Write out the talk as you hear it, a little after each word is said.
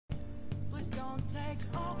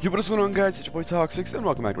Yo, what is going on, guys? It's your boy Toxix, and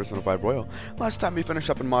welcome back to Persona 5 Royal. Last time we finished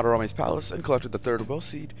up in Maruki's palace and collected the third will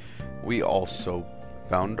seed. We also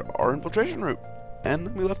found our infiltration route,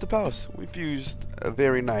 and we left the palace. We fused a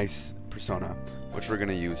very nice persona, which we're going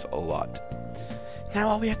to use a lot. Now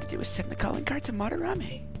all we have to do is send the calling card to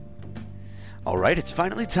Maruki. Alright, it's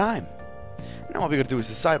finally time. Now all we got to do is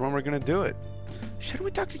decide when we're going to do it. Shouldn't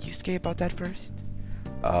we talk to Yusuke about that first?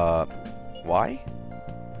 Why?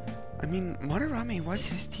 I mean, Maruki was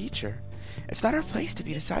his teacher. It's not our place to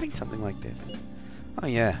be deciding something like this. Oh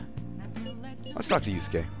yeah. Let's talk to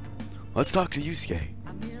Yusuke. Let's talk to Yusuke.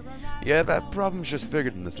 Yeah, that problem's just bigger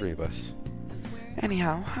than the three of us.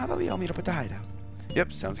 Anyhow, how about we all meet up at the hideout?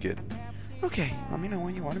 Yep, sounds good. Okay, let me know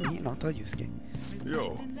when you want to meet and I'll tell Yusuke.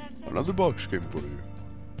 Yo, another box came for you.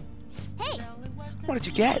 Hey! What did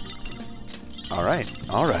you get? Alright.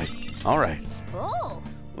 Oh!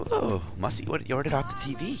 Whoa, must be what you ordered off the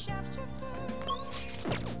TV.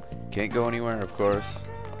 Can't go anywhere, of course.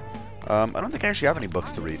 I don't think I actually have any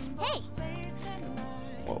books to read. Hey!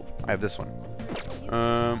 Whoa, I have this one.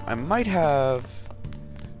 I might have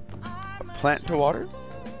a plant to water.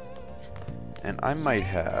 And I might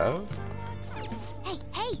have...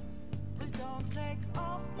 Hey!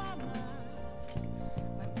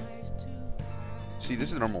 See,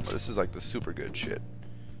 this is normal, but this is like the super good shit.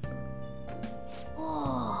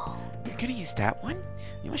 Whoa! You're gonna use that one?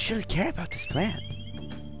 You must really care about this plant.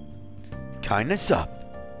 Kindness up.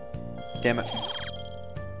 Damn it.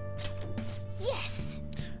 Yes!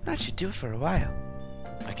 That should do it for a while.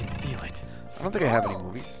 I can feel it. I don't think I have any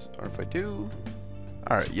movies, or if I do...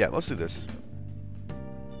 Alright, yeah, let's do this.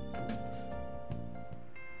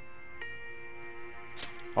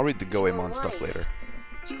 I'll read the Goemon stuff later.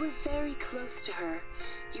 You were very close to her.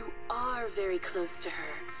 You are very close to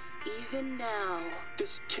her. Even now.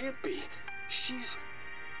 This can't be. She's...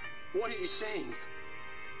 What are you saying?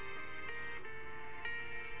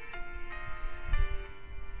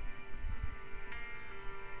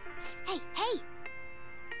 Hey!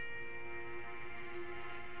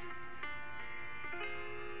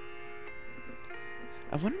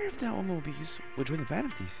 I wonder if that one will be useful. Will join the band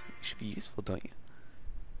of these. It should be useful, don't you?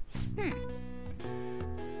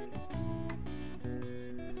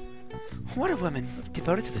 What a woman,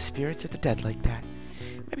 devoted to the spirits of the dead like that.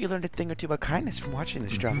 Maybe you learned a thing or two about kindness from watching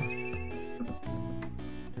this drama.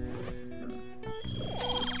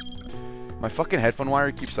 My fucking headphone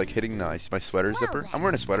wire keeps like hitting my sweater zipper. I'm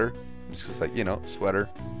wearing a sweater. Just 'cause, like, you know, sweater.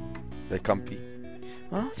 They're comfy.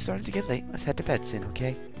 Well, it's starting to get late. Let's head to bed soon,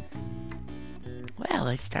 okay? Well,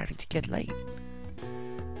 it's starting to get late.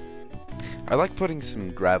 I like putting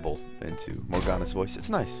some gravel into Morgana's voice. It's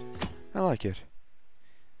nice. I like it.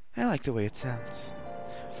 I like the way it sounds.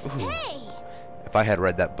 Ooh. Hey! If I had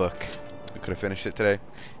read that book, I could have finished it today.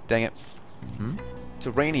 Dang it. It's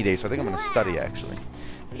a rainy day, so I think I'm going to study, actually.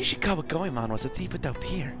 Ishikawa Goemon was a thief without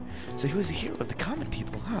peer, so he was a hero of the common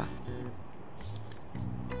people, huh?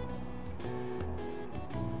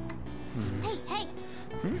 Hey!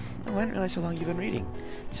 I didn't realize how long you've been reading.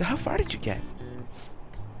 So how far did you get?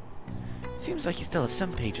 Seems like you still have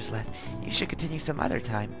some pages left. You should continue some other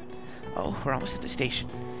time. Oh, we're almost at the station.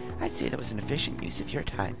 I'd say that was an efficient use of your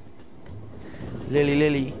time.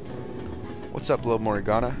 Lily. What's up, little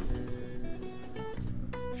Morgana?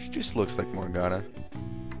 She just looks like Morgana.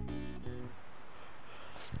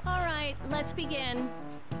 Alright, let's begin.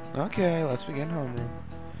 Okay, let's begin homeroom.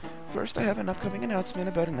 First, I have an upcoming announcement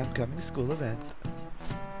about an upcoming school event.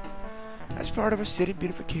 As part of a city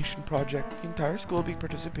beautification project, the entire school will be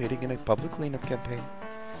participating in a public cleanup campaign.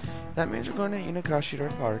 That means we're going to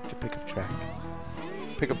Inokashira Park to pick up trash.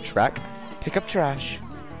 Pick up trash.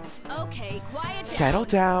 Okay, quiet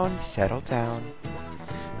down. Settle down.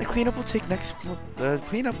 The cleanup will take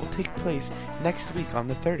place next week on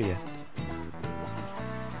the 30th.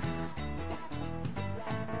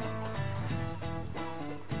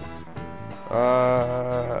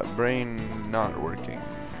 Brain not working.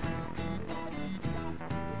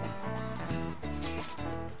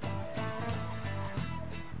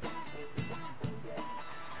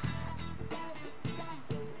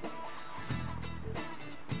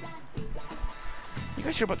 You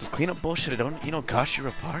guys hear about this cleanup bullshit at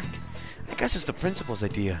Inokashira Park? I guess it's the principal's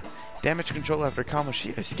idea. Damage control after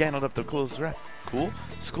Kamoshida scandaled up the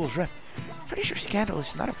school's rep. Pretty sure scandal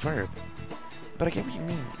is not a verb. But I get what you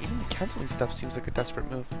mean. Even the canceling stuff seems like a desperate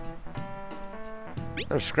move.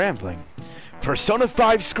 They're scrambling. Persona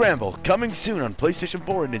 5 Scramble, coming soon on PlayStation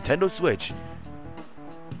 4 and Nintendo Switch.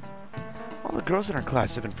 All the girls in our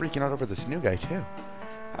class have been freaking out over this new guy too.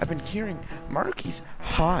 I've been hearing Maruki's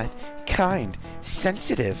hot, kind,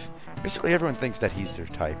 sensitive. Basically everyone thinks that he's their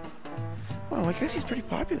type. Oh, I guess he's pretty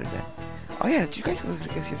popular then. Oh yeah, did you guys go to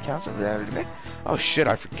guess his counselor over there today? Oh shit,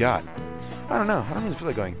 I forgot. I don't know. I don't really feel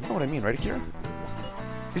like going. You know what I mean, right, Akira?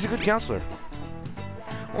 He's a good counselor.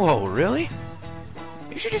 Whoa, really?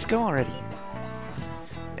 You should just go already.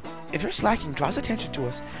 If your slacking draws attention to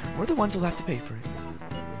us, we're the ones who'll have to pay for it.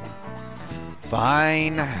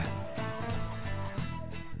 Fine.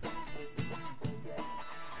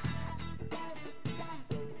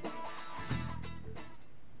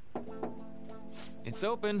 It's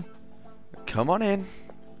open. Come on in.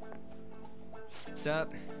 What's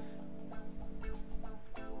up?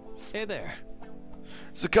 Hey there.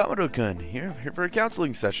 Sakamoto-kun, here for a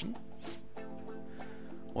counseling session.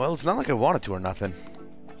 Well, it's not like I wanted to or nothing.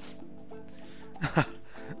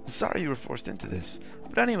 Sorry you were forced into this.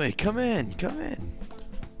 But anyway, come in, come in.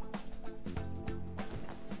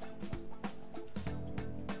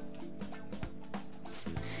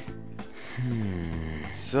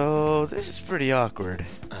 So, this is pretty awkward.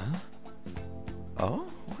 Oh?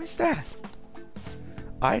 Why's that?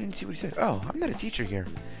 I didn't see what he said. Oh, I'm not a teacher here.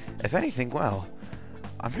 If anything, well,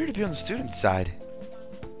 I'm here to be on the student side.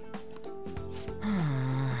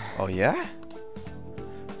 Oh, yeah?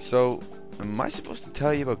 So, am I supposed to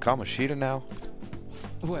tell you about Kamoshida now?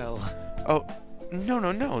 Well... Oh,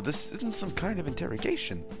 no. This isn't some kind of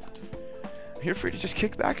interrogation. You're free to just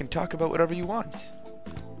kick back and talk about whatever you want.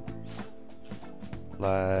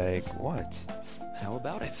 Like what? How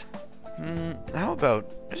about it? How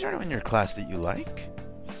about, is there anyone in your class that you like?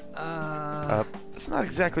 It's not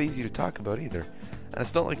exactly easy to talk about either. And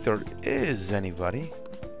it's not like there is anybody.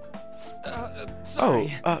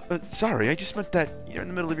 Sorry. Sorry, I just meant that you're in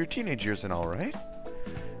the middle of your teenage years and all, right?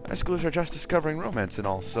 High schoolers are just discovering romance and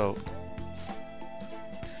all, so...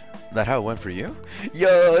 That how it went for you?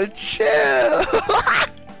 Yo, chill!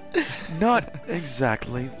 Not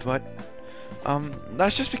exactly, but...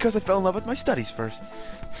 that's just because I fell in love with my studies first.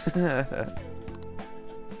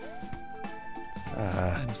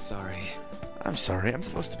 I'm sorry. I'm sorry, I'm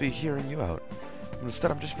supposed to be hearing you out. But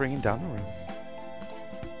instead, I'm just bringing down the room.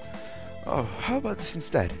 Oh, how about this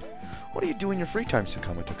instead? What do you do in your free time,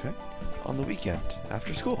 Sakamoto-kun? On the weekend,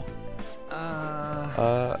 after school?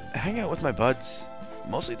 Hang out with my buds.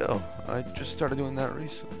 Mostly, though. I just started doing that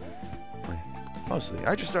recently. Mostly.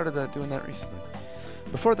 I just started doing that recently.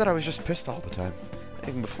 Before that, I was just pissed all the time.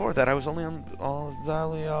 Even before that, I was only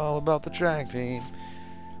all about the track team.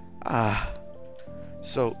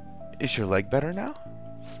 So, is your leg better now?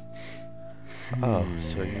 Oh,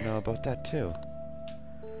 so you know about that too.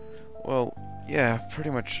 Well, yeah, pretty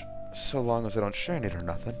much so long as I don't strain it or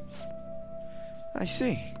nothing. I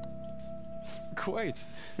see. Quite.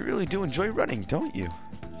 You really do enjoy running, don't you?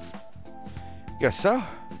 Guess so.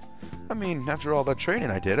 I mean, after all that training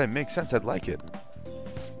I did, it makes sense I'd like it.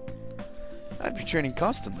 I'd be training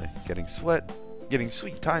constantly, getting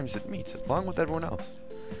sweet times at meets along with everyone else.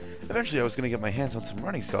 Eventually I was going to get my hands on some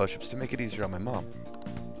running scholarships to make it easier on my mom.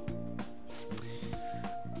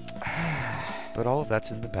 But all of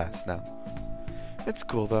that's in the past now. It's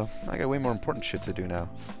cool though, I got way more important shit to do now.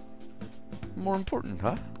 More important,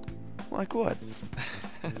 huh? Like what?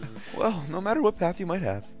 Well, no matter what path you might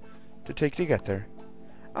have to take to get there,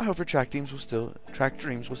 I hope your track dreams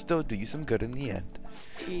will still do you some good in the end.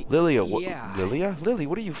 Lilia, what? Yeah. Lilia? Lily,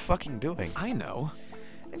 what are you fucking doing? I know.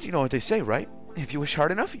 And you know what they say, right? If you wish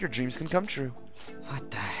hard enough, your dreams can come true. What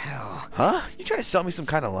the hell? Huh? You trying to sell me some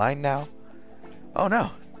kind of line now? Oh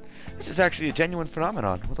no. This is actually a genuine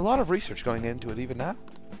phenomenon, with a lot of research going into it even now.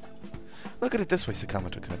 Look at it this way,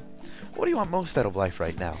 Sakamoto-kun. What do you want most out of life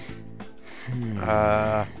right now?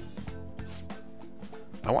 I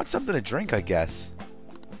want something to drink, I guess.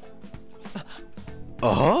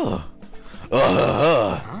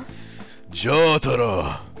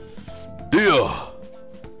 Jotaro. Dio.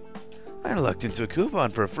 I lucked into a coupon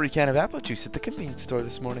for a free can of apple juice at the convenience store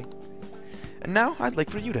this morning. And now I'd like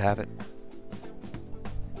for you to have it.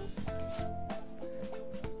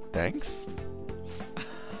 Thanks.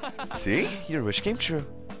 See? Your wish came true.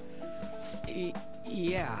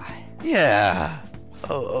 Yeah. Yeah.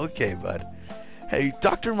 Oh, okay, bud. Hey,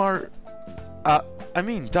 Doc. Anyone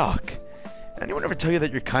ever tell you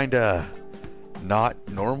that you're kinda not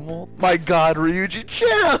normal? My god, Ryuji,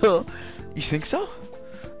 chill! You think so?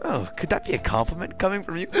 Oh, could that be a compliment coming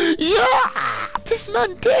from you? Yeah! This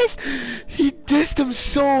man dissed! He dissed him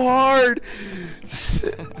so hard!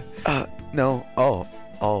 No. Oh.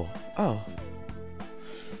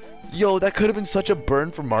 Yo, that could have been such a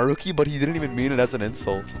burn for Maruki, but he didn't even mean it as an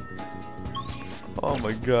insult. Oh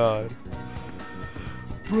my god.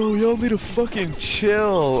 Bro, y'all need to fucking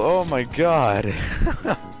chill. Oh my god.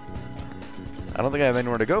 I don't think I have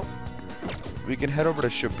anywhere to go. we can head over to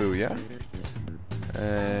Shibuya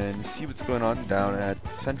and see what's going on down at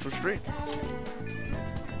Central Street.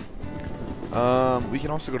 We can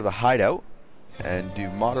also go to the hideout and do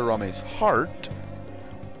Madarame's heart.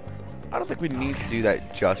 I don't think we need to do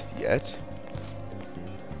that just yet.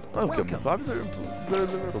 Welcome.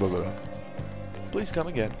 Please come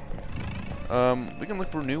again. We can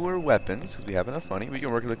look for newer weapons because we have enough money. We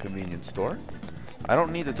can work at the convenience store. I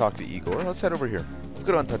don't need to talk to Igor. Let's head over here. Let's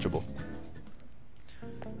go to Untouchable.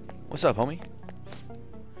 What's up, homie?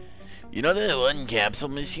 You know the one capsule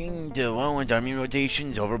machine? The one with army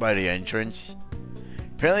rotations over by the entrance?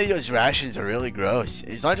 Apparently those rations are really gross.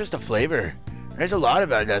 It's not just the flavor. There's a lot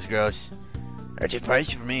about it that's gross. They're too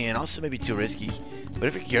pricey for me and also maybe too risky. But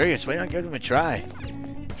if you're curious, why not give them a try?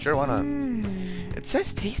 Sure, why not? It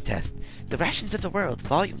says taste test. The Rations of the World,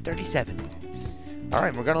 volume 37.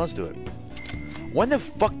 Alright, let's do it. When the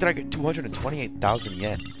fuck did I get 228,000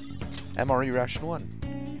 yen? MRE ration 1.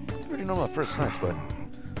 I already know my first glance, but...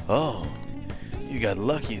 Oh, you got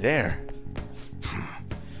lucky there.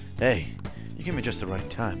 Hey, you came at just the right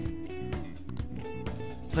time.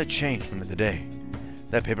 Let's change from the day.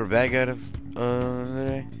 That paper bag out of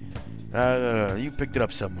the day? You picked it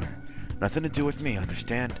up somewhere. Nothing to do with me,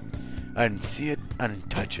 understand? I didn't see it, I didn't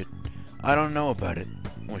touch it. I don't know about it.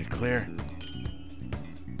 We clear?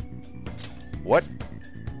 What?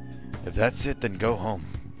 If that's it, then go home.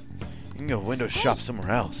 You can go window shop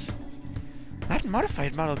somewhere else. That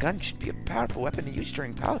modified model gun should be a powerful weapon to use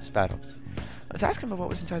during palace battles. Let's ask him about what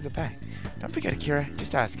was inside the bag. Don't forget, Akira.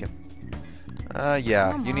 Just ask him.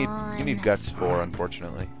 Yeah. Come You on. need guts for,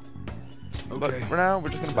 unfortunately. Okay. But for now, we're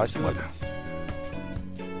just gonna buy some do it. weapons.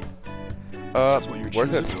 That's what you're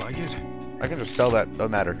where's choosing. it? Do I get? I can just sell that.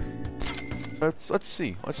 Doesn't matter. Let's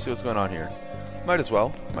see. Let's see what's going on here. Might as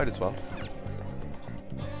well.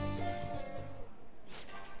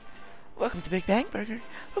 Welcome to Big Bang Burger.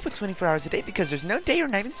 Open 24 hours a day because there's no day or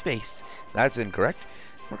night in space. That's incorrect.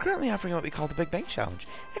 We're currently offering what we call the Big Bang Challenge.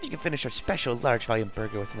 If you can finish our special large volume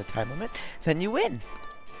burger within the time limit, then you win.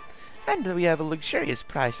 And we have a luxurious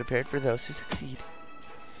prize prepared for those who succeed.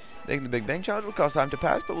 Taking the Big Bang Challenge will cost time to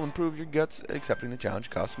pass, but will improve your guts. Accepting the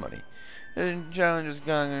challenge costs money. The challenge is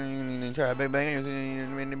going to try Big Bang.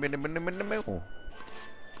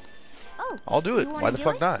 Oh, I'll do it. you wanna Why the do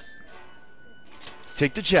fuck it? not?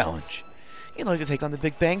 Take the challenge. You'd like to take on the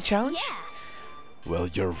Big Bang Challenge? Yeah. Well,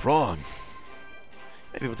 you're wrong.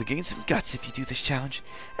 You'll be able to gain some guts if you do this challenge,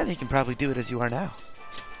 and you can probably do it as you are now.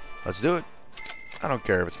 Let's do it. I don't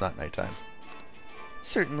care if it's not nighttime.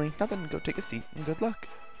 Certainly. Now then, go take a seat, and good luck.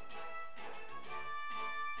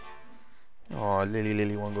 Oh,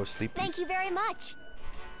 Lily wanna go sleep. Thank you very much.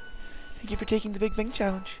 Thank you for taking the Big Bang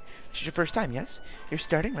Challenge. This is your first time, yes? Your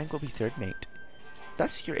starting rank will be third mate.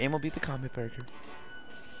 Thus, your aim will be the Comet Burger.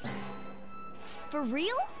 For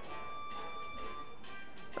real?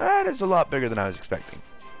 That is a lot bigger than I was expecting.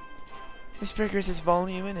 This burger is its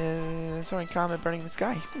volume and a soaring comet burning the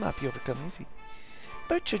sky. It will not be overcome easy.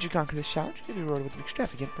 But should you conquer this challenge, you'll be rewarded with an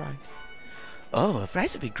extravagant prize. Oh, a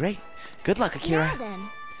prize would be great. Good luck, Akira. Yeah, then.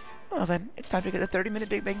 Well then, it's time to get the 30-minute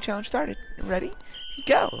Big Bang Challenge started. Ready?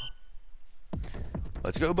 Go!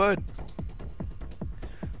 Let's go, bud.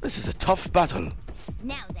 This is a tough battle.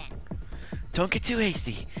 Now then. Don't get too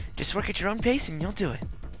hasty. Just work at your own pace and you'll do it.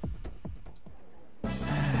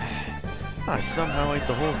 I somehow ate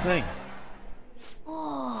the whole thing.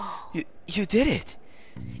 Oh, You did it!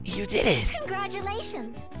 You did it!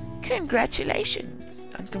 congratulations. Congratulations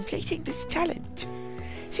on completing this challenge.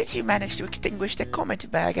 Since you managed to extinguish the Comet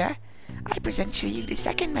Burger, I present to you the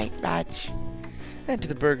second mate badge. And to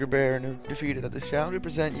the Burger Baron who defeated at the challenge, we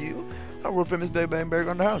present you our world famous Big Bang Burger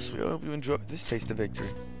on the house. We hope you enjoy this taste of victory.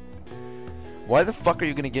 Why the fuck are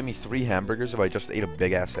you gonna give me 3 hamburgers if I just ate a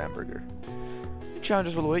big ass hamburger? Your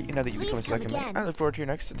challenges will await you now that you Please become a come second mate. again. I look forward to your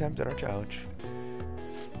next attempt at our challenge.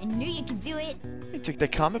 I knew you could do it. You took the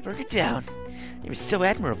Comet Burger down. You were so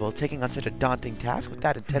admirable taking on such a daunting task with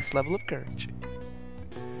that intense level of courage.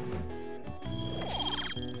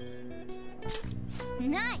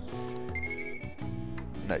 Nice.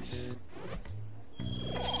 Nice.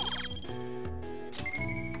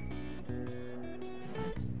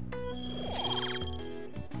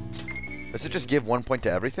 Does it just give 1 point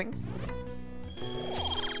to everything?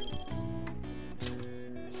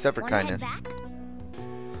 Except for Wanna head kindness. back?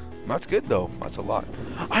 That's good though. That's a lot.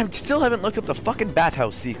 I still haven't looked up the fucking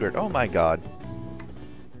bathhouse secret. Oh my god.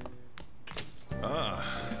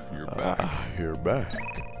 You're back. You're back.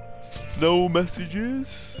 No messages?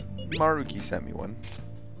 Maruki sent me one.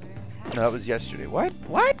 No, that was yesterday. What?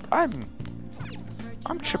 What? I'm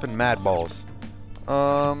tripping mad balls.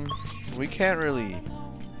 We can't really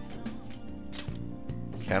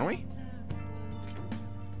Can we?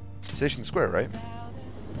 Station Square, right?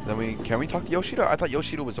 Then can we talk to Yoshida? I thought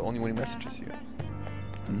Yoshida was the only one who messages you.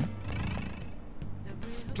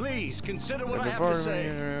 Please consider what I have to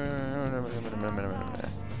say.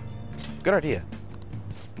 Good idea.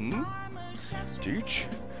 Hmm? Teach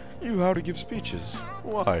you how to give speeches.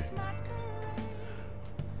 Why?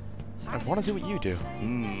 I want to do what you do.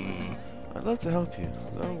 I'd love to help you,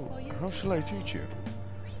 though how shall I teach you?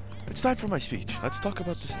 It's time for my speech. Let's talk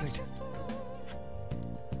about this later.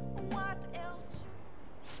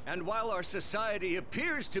 And while our society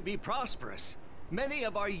appears to be prosperous, many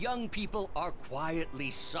of our young people are quietly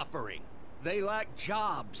suffering. They lack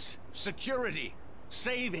jobs, security,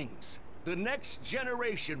 savings. The next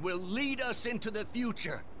generation will lead us into the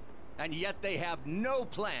future, and yet they have no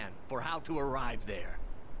plan for how to arrive there.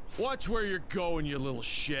 Watch where you're going, you little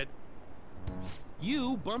shit.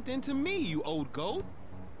 You bumped into me, you old goat.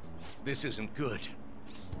 This isn't good.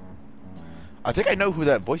 I think I know who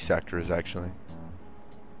that voice actor is, actually.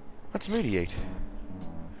 Let's mediate.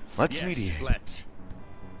 Let's mediate. Let's.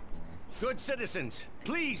 Good citizens,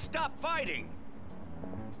 please stop fighting.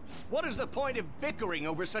 What is the point of bickering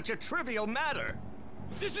over such a trivial matter?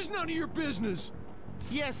 This is none of your business.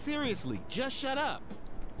 Yeah, seriously, just shut up.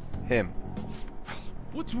 Him.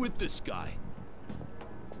 What's with this guy?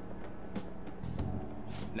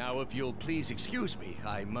 Now, if you'll please excuse me,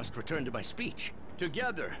 I must return to my speech.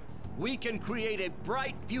 Together, we can create a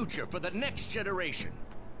bright future for the next generation.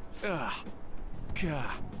 Ugh.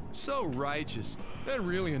 God, so righteous. That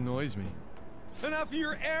really annoys me. Enough of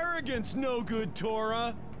your arrogance, no good,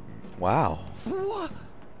 Tora. Wow. What?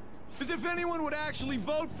 As if anyone would actually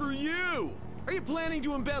vote for you. Are you planning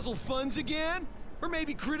to embezzle funds again? Or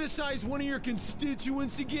maybe criticize one of your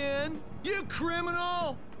constituents again? You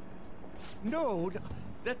criminal! No,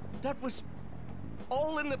 that was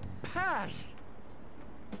all in the past.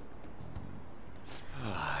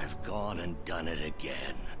 I've gone and done it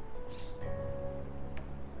again.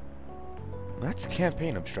 That's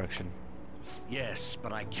campaign obstruction. Yes,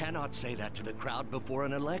 but I cannot say that to the crowd before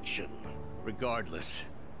an election. Regardless,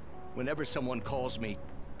 whenever someone calls me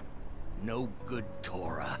no good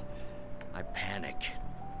Tora, I panic.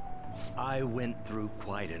 I went through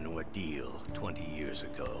quite an ordeal 20 years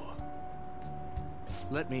ago.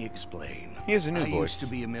 Let me explain. He has a new I voice. used to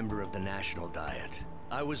be a member of the National Diet.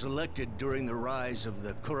 I was elected during the rise of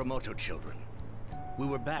the Kuramoto children. We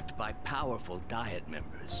were backed by powerful Diet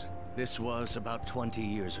members. This was about 20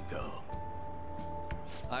 years ago.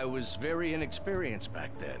 I was very inexperienced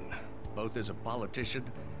back then, both as a politician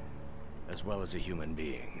as well as a human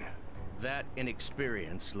being. That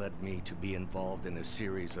inexperience led me to be involved in a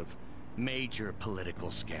series of major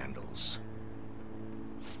political scandals.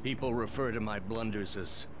 People refer to my blunders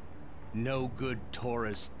as no good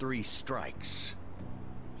Tora's 3 strikes.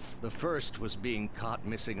 The first was being caught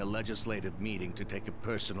missing a legislative meeting to take a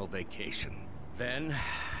personal vacation. Then,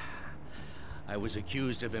 I was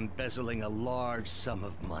accused of embezzling a large sum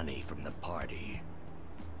of money from the party,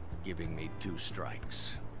 giving me 2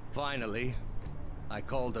 strikes. Finally, I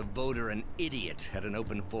called a voter an idiot at an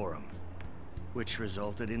open forum, which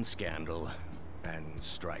resulted in scandal and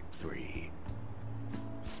strike 3.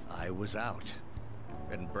 I was out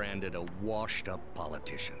and branded a washed-up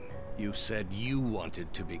politician. You said you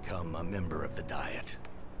wanted to become a member of the Diet.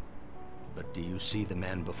 But do you see the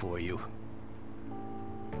man before you?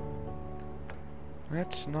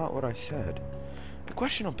 That's not what I said. A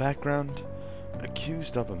questionable background,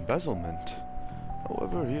 accused of embezzlement.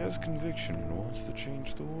 However, he has conviction and wants to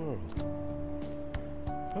change the world.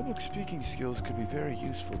 Public speaking skills could be very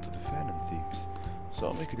useful to the Phantom Thieves, so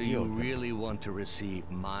I'll make a Do deal you with him. really want to receive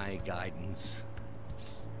my guidance?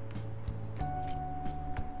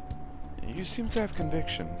 You seem to have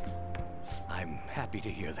conviction. I'm happy to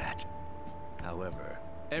hear that. However,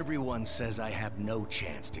 everyone says I have no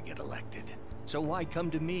chance to get elected. So why come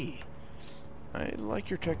to me? I like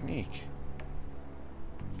your technique.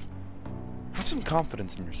 Have some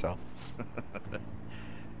confidence in yourself.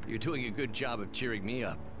 You're doing a good job of cheering me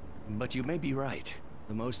up. But you may be right.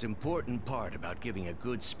 The most important part about giving a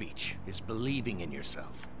good speech is believing in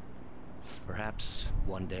yourself. Perhaps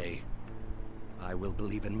one day, I will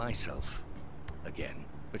believe in myself again.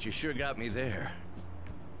 But you sure got me there.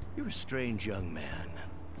 You're a strange young man.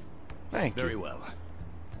 Thank you. Very well.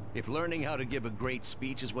 If learning how to give a great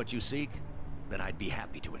speech is what you seek, then I'd be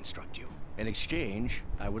happy to instruct you. In exchange,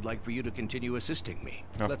 I would like for you to continue assisting me.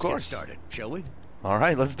 Of course. Let's get started, shall we?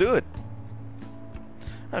 Alright, let's do it.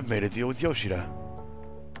 I've made a deal with Yoshida.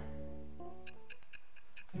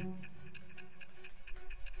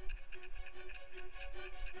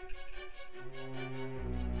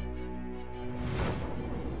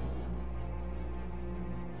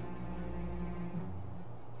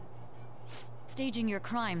 staging your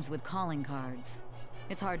crimes with calling cards.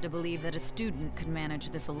 It's hard to believe that a student could manage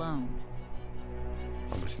this alone.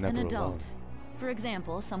 I was never An adult. alone. For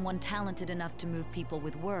example, someone talented enough to move people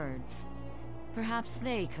with words. Perhaps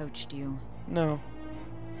they coached you. No.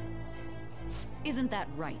 Isn't that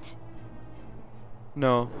right?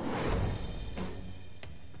 No.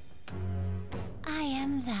 I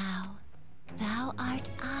am thou. Thou art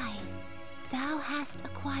I. Thou hast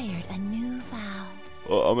acquired a new vow.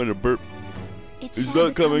 Oh, I'm in a burp. It It's shall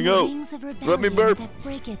not coming become out. wings of Let me rebellion burp. that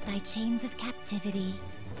breaketh thy chains of captivity.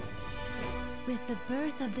 With the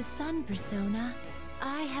birth of the sun persona,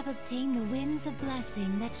 I have obtained the winds of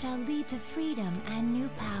blessing that shall lead to freedom and new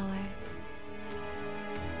power.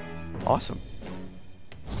 Awesome.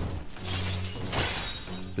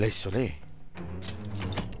 Le Soleil.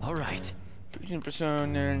 All right.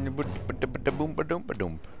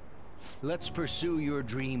 Let's pursue your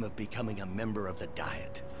dream of becoming a member of the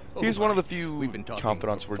Diet. He's Oh one of the my, few we've been talking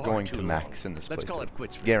confidants for we're far going too to long. max in this Let's place. call it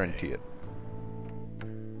quits for Guarantee today. it.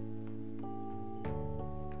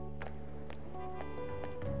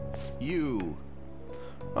 You.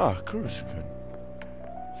 Ah, Kurusu-kun.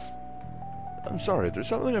 I'm sorry, there's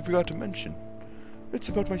something I forgot to mention. It's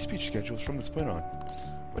about my speech schedules from this point on.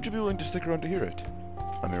 Would you be willing to stick around to hear it?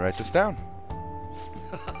 Let me write this down.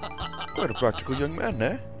 Quite a practical young man,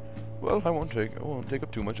 eh? Well, I won't take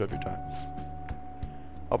up too much of your time.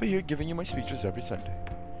 I'll be here giving you my speeches every Sunday.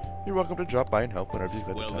 You're welcome to drop by and help whenever you've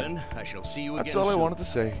got the Well time. then, I shall see you again That's all I soon. wanted to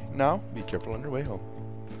say. Now, be careful on your way home.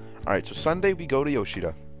 Alright, so Sunday we go to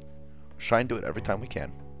Yoshida. Try and do it every time we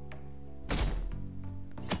can.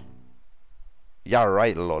 Yeah,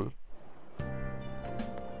 right, lol.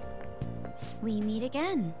 We meet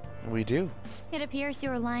again. We do. It appears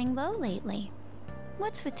you're lying low lately.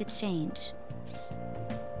 What's with the change?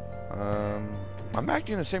 I'm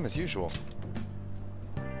acting the same as usual.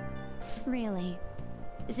 Really?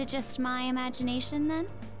 Is it just my imagination then?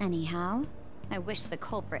 Anyhow, I wish the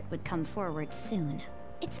culprit would come forward soon.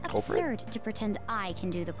 It's absurd to pretend I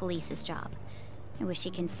can do the police's job. I wish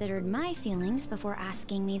he considered my feelings before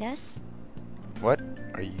asking me this. What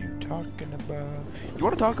are you talking about? You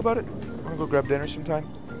want to talk about it? Want to go grab dinner sometime?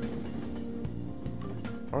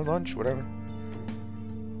 Or lunch, whatever.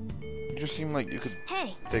 You just seem like you could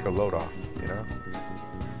Hey! take a load off, you know?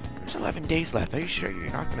 There's 11 days left. Are you sure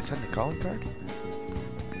you're not going to send the calling card?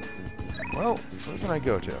 Well, where can I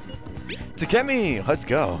go to? Takemi! Let's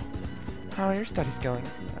go! How are your studies going?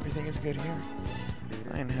 Everything is good here.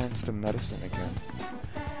 I enhanced the medicine again.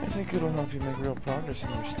 I think it'll help you make real progress in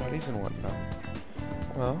your studies and whatnot.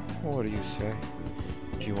 Well, what do you say?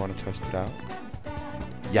 Do you want to test it out?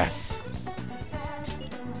 Yes!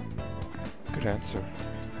 Good answer.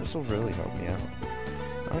 This will really help me out.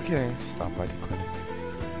 Okay, stop by the clinic.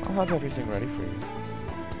 I'll have everything ready for you.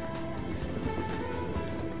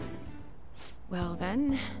 Well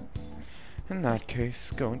then, In that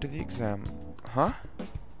case, go into the exam. Huh?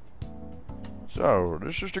 So,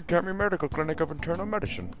 this is the Takemi Medical Clinic of Internal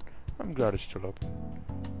Medicine. I'm glad it's still open.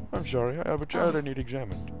 I'm sorry, I have a child I need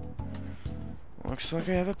examined. Looks like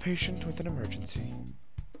I have a patient with an emergency.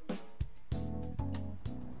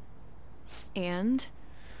 and?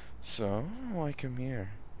 So, why come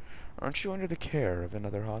here? Aren't you under the care of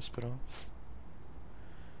another hospital?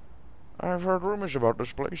 I've heard rumors about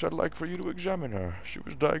this place. I'd like for you to examine her. She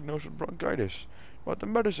was diagnosed with bronchitis, but the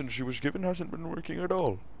medicine she was given hasn't been working at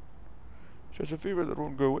all. She has a fever that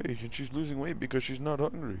won't go away, and she's losing weight because she's not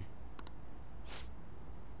hungry.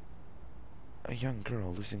 A young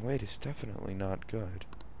girl losing weight is definitely not good.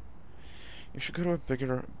 You should go to a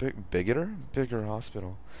bigger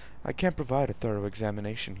hospital. I can't provide a thorough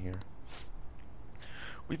examination here.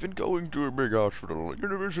 We've been going to a big hospital, a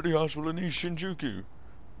university hospital in East Shinjuku.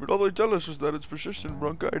 But all they tell us is that it's persistent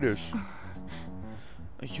bronchitis.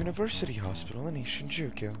 A university hospital in East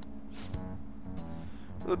Shinjuku.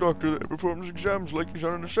 The doctor there performs exams like he's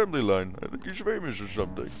on an assembly line. I think he's famous or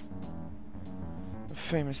something. A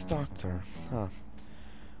famous doctor, huh?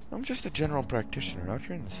 I'm just a general practitioner out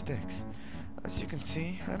here in the sticks. As you can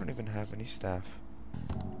see, I don't even have any staff.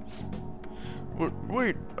 But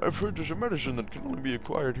wait, I've heard there's a medicine that can only be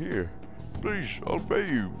acquired here. Please, I'll pay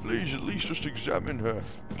you. Please, at least just examine her.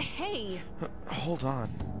 Hey! Hold on.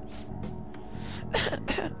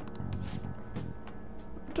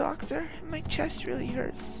 Doctor, my chest really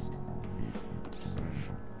hurts.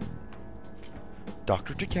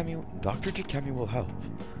 Dr. Takemi will help.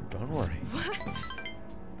 Don't worry.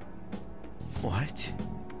 What?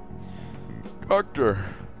 Doctor!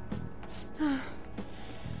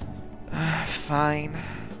 Fine.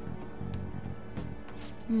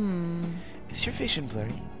 Hmm. Is your vision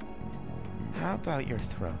blurry? How about your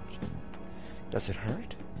throat? Does it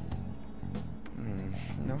hurt?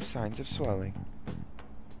 No signs of swelling.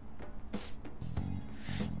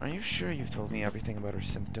 Are you sure you've told me everything about her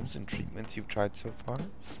symptoms and treatments you've tried so far?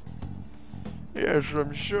 Yes,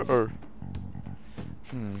 I'm sure.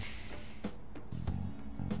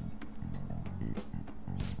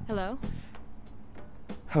 Hello?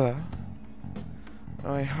 Hello?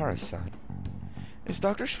 Oh, Hara-san. Is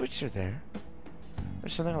Dr. Schweitzer there?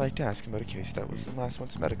 There's something I'd like to ask him about a case that was in last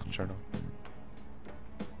month's medical journal.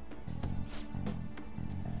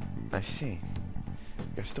 I see.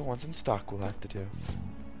 Guess the ones in stock will have to do.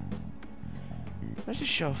 There's a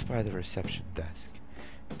shelf by the reception desk.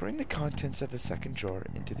 Bring the contents of the second drawer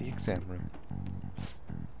into the exam room.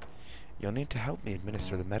 You'll need to help me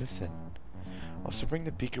administer the medicine. Also bring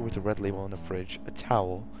the beaker with the red label in the fridge, a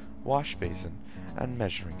towel, wash basin, and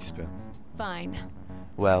measuring spoon. Fine.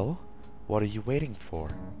 Well, what are you waiting for?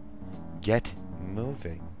 Get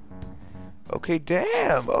moving. Okay,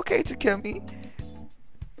 damn. Okay, Takemi.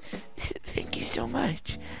 Thank you so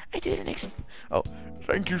much. I didn't expect... Oh,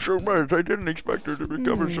 thank you so much. I didn't expect her to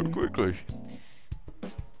recover so quickly.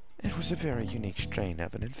 It was a very unique strain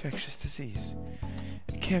of an infectious disease.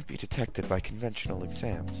 It can't be detected by conventional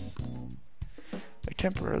exams. I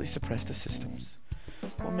temporarily suppress the systems.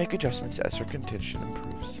 We'll make adjustments as her condition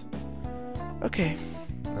improves. Okay,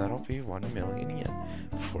 that'll be 1 million yen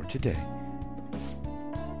for today.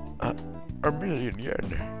 1 million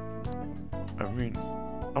yen? I mean,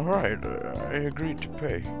 alright, I agreed to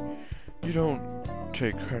pay. You don't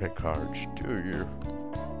take credit cards, do you?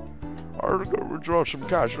 I'll go withdraw some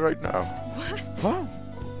cash right now. What? Huh?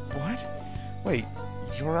 What? Wait,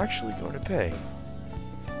 you're actually going to pay?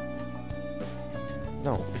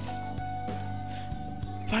 No, it's...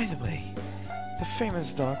 By the way, the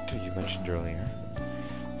famous doctor you mentioned earlier,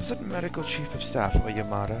 was it medical chief of staff of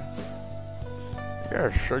Yamada?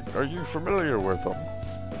 Yes, are you familiar with him?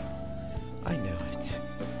 I knew it.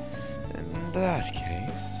 In that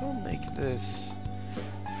case, I'll make this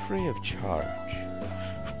free of charge.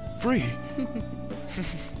 Free?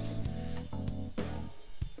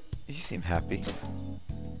 You seem happy.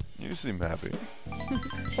 You seem happy.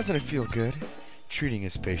 Doesn't it feel good, treating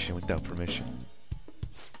his patient without permission?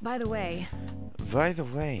 By the way,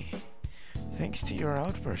 thanks to your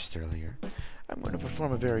outburst earlier, I'm going to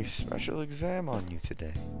perform a very special exam on you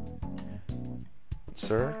today.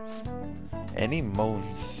 Sir, any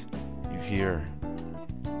moans you hear,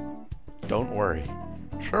 don't worry.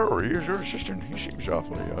 Sure, he's your assistant. He seems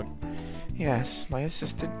awfully young. Yes, my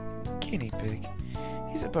assistant, guinea pig.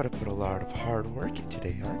 He's about to put a lot of hard work in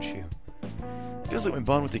today, aren't you? Feels like my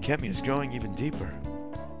bond with Takemi is growing even deeper.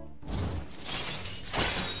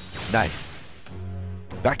 Nice.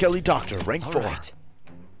 Back alley doctor, rank 4. Right.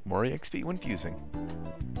 More XP when fusing.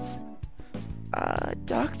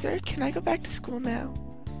 Doctor, can I go back to school now?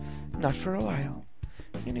 Not for a while.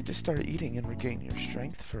 You need to start eating and regain your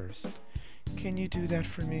strength first. Can you do that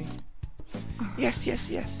for me? Yes.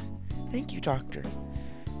 Thank you, Doctor.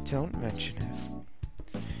 Don't mention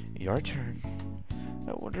it. Your turn.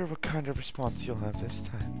 I wonder what kind of response you'll have this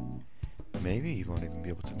time. Maybe you won't even be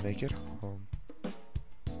able to make it home.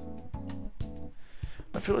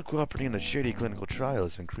 I feel like cooperating in the shady clinical trial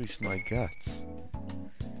has increased my guts.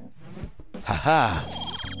 Haha!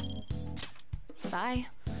 bye.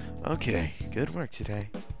 Okay, good work today.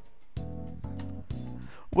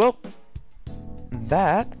 Well,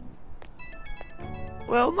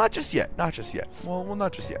 well, not just yet. Well,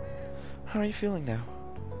 not just yet. How are you feeling now?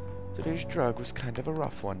 Today's drug was kind of a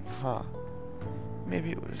rough one, huh?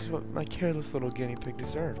 Maybe it was what my careless little guinea pig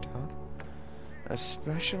deserved, huh?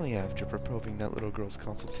 Especially after proposing that little girl's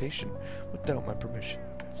consultation without my permission.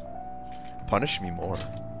 Punish me more.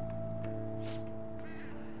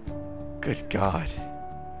 Good God.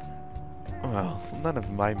 Well, none of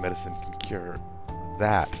my medicine can cure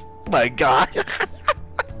that. My God!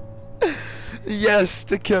 Yes,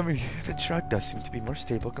 Takemi. The drug does seem to be more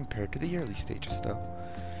stable compared to the early stages, though.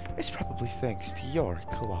 It's probably thanks to your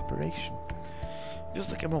cooperation.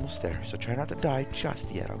 Feels like I'm almost there, so try not to die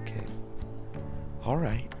just yet, okay?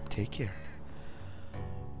 Alright, take care.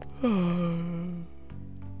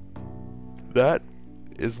 That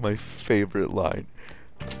is my favorite line.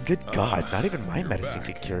 Good God, not even my medicine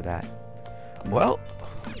could cure that. Well,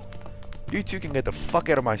 you two can get the fuck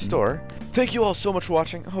out of my store. Thank you all so much for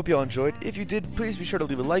watching. I hope you all enjoyed. If you did, please be sure to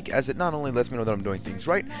leave a like, as it not only lets me know that I'm doing things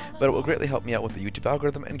right, but it will greatly help me out with the YouTube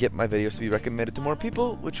algorithm and get my videos to be recommended to more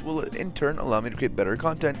people, which will in turn allow me to create better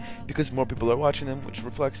content because more people are watching them, which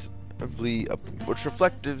reflects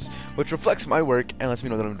my work and lets me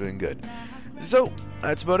know that I'm doing good. So,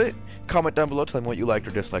 that's about it. Comment down below telling me what you liked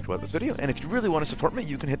or disliked about this video, and if you really want to support me,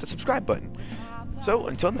 you can hit the subscribe button. So,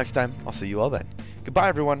 until next time, I'll see you all then. Goodbye,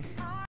 everyone.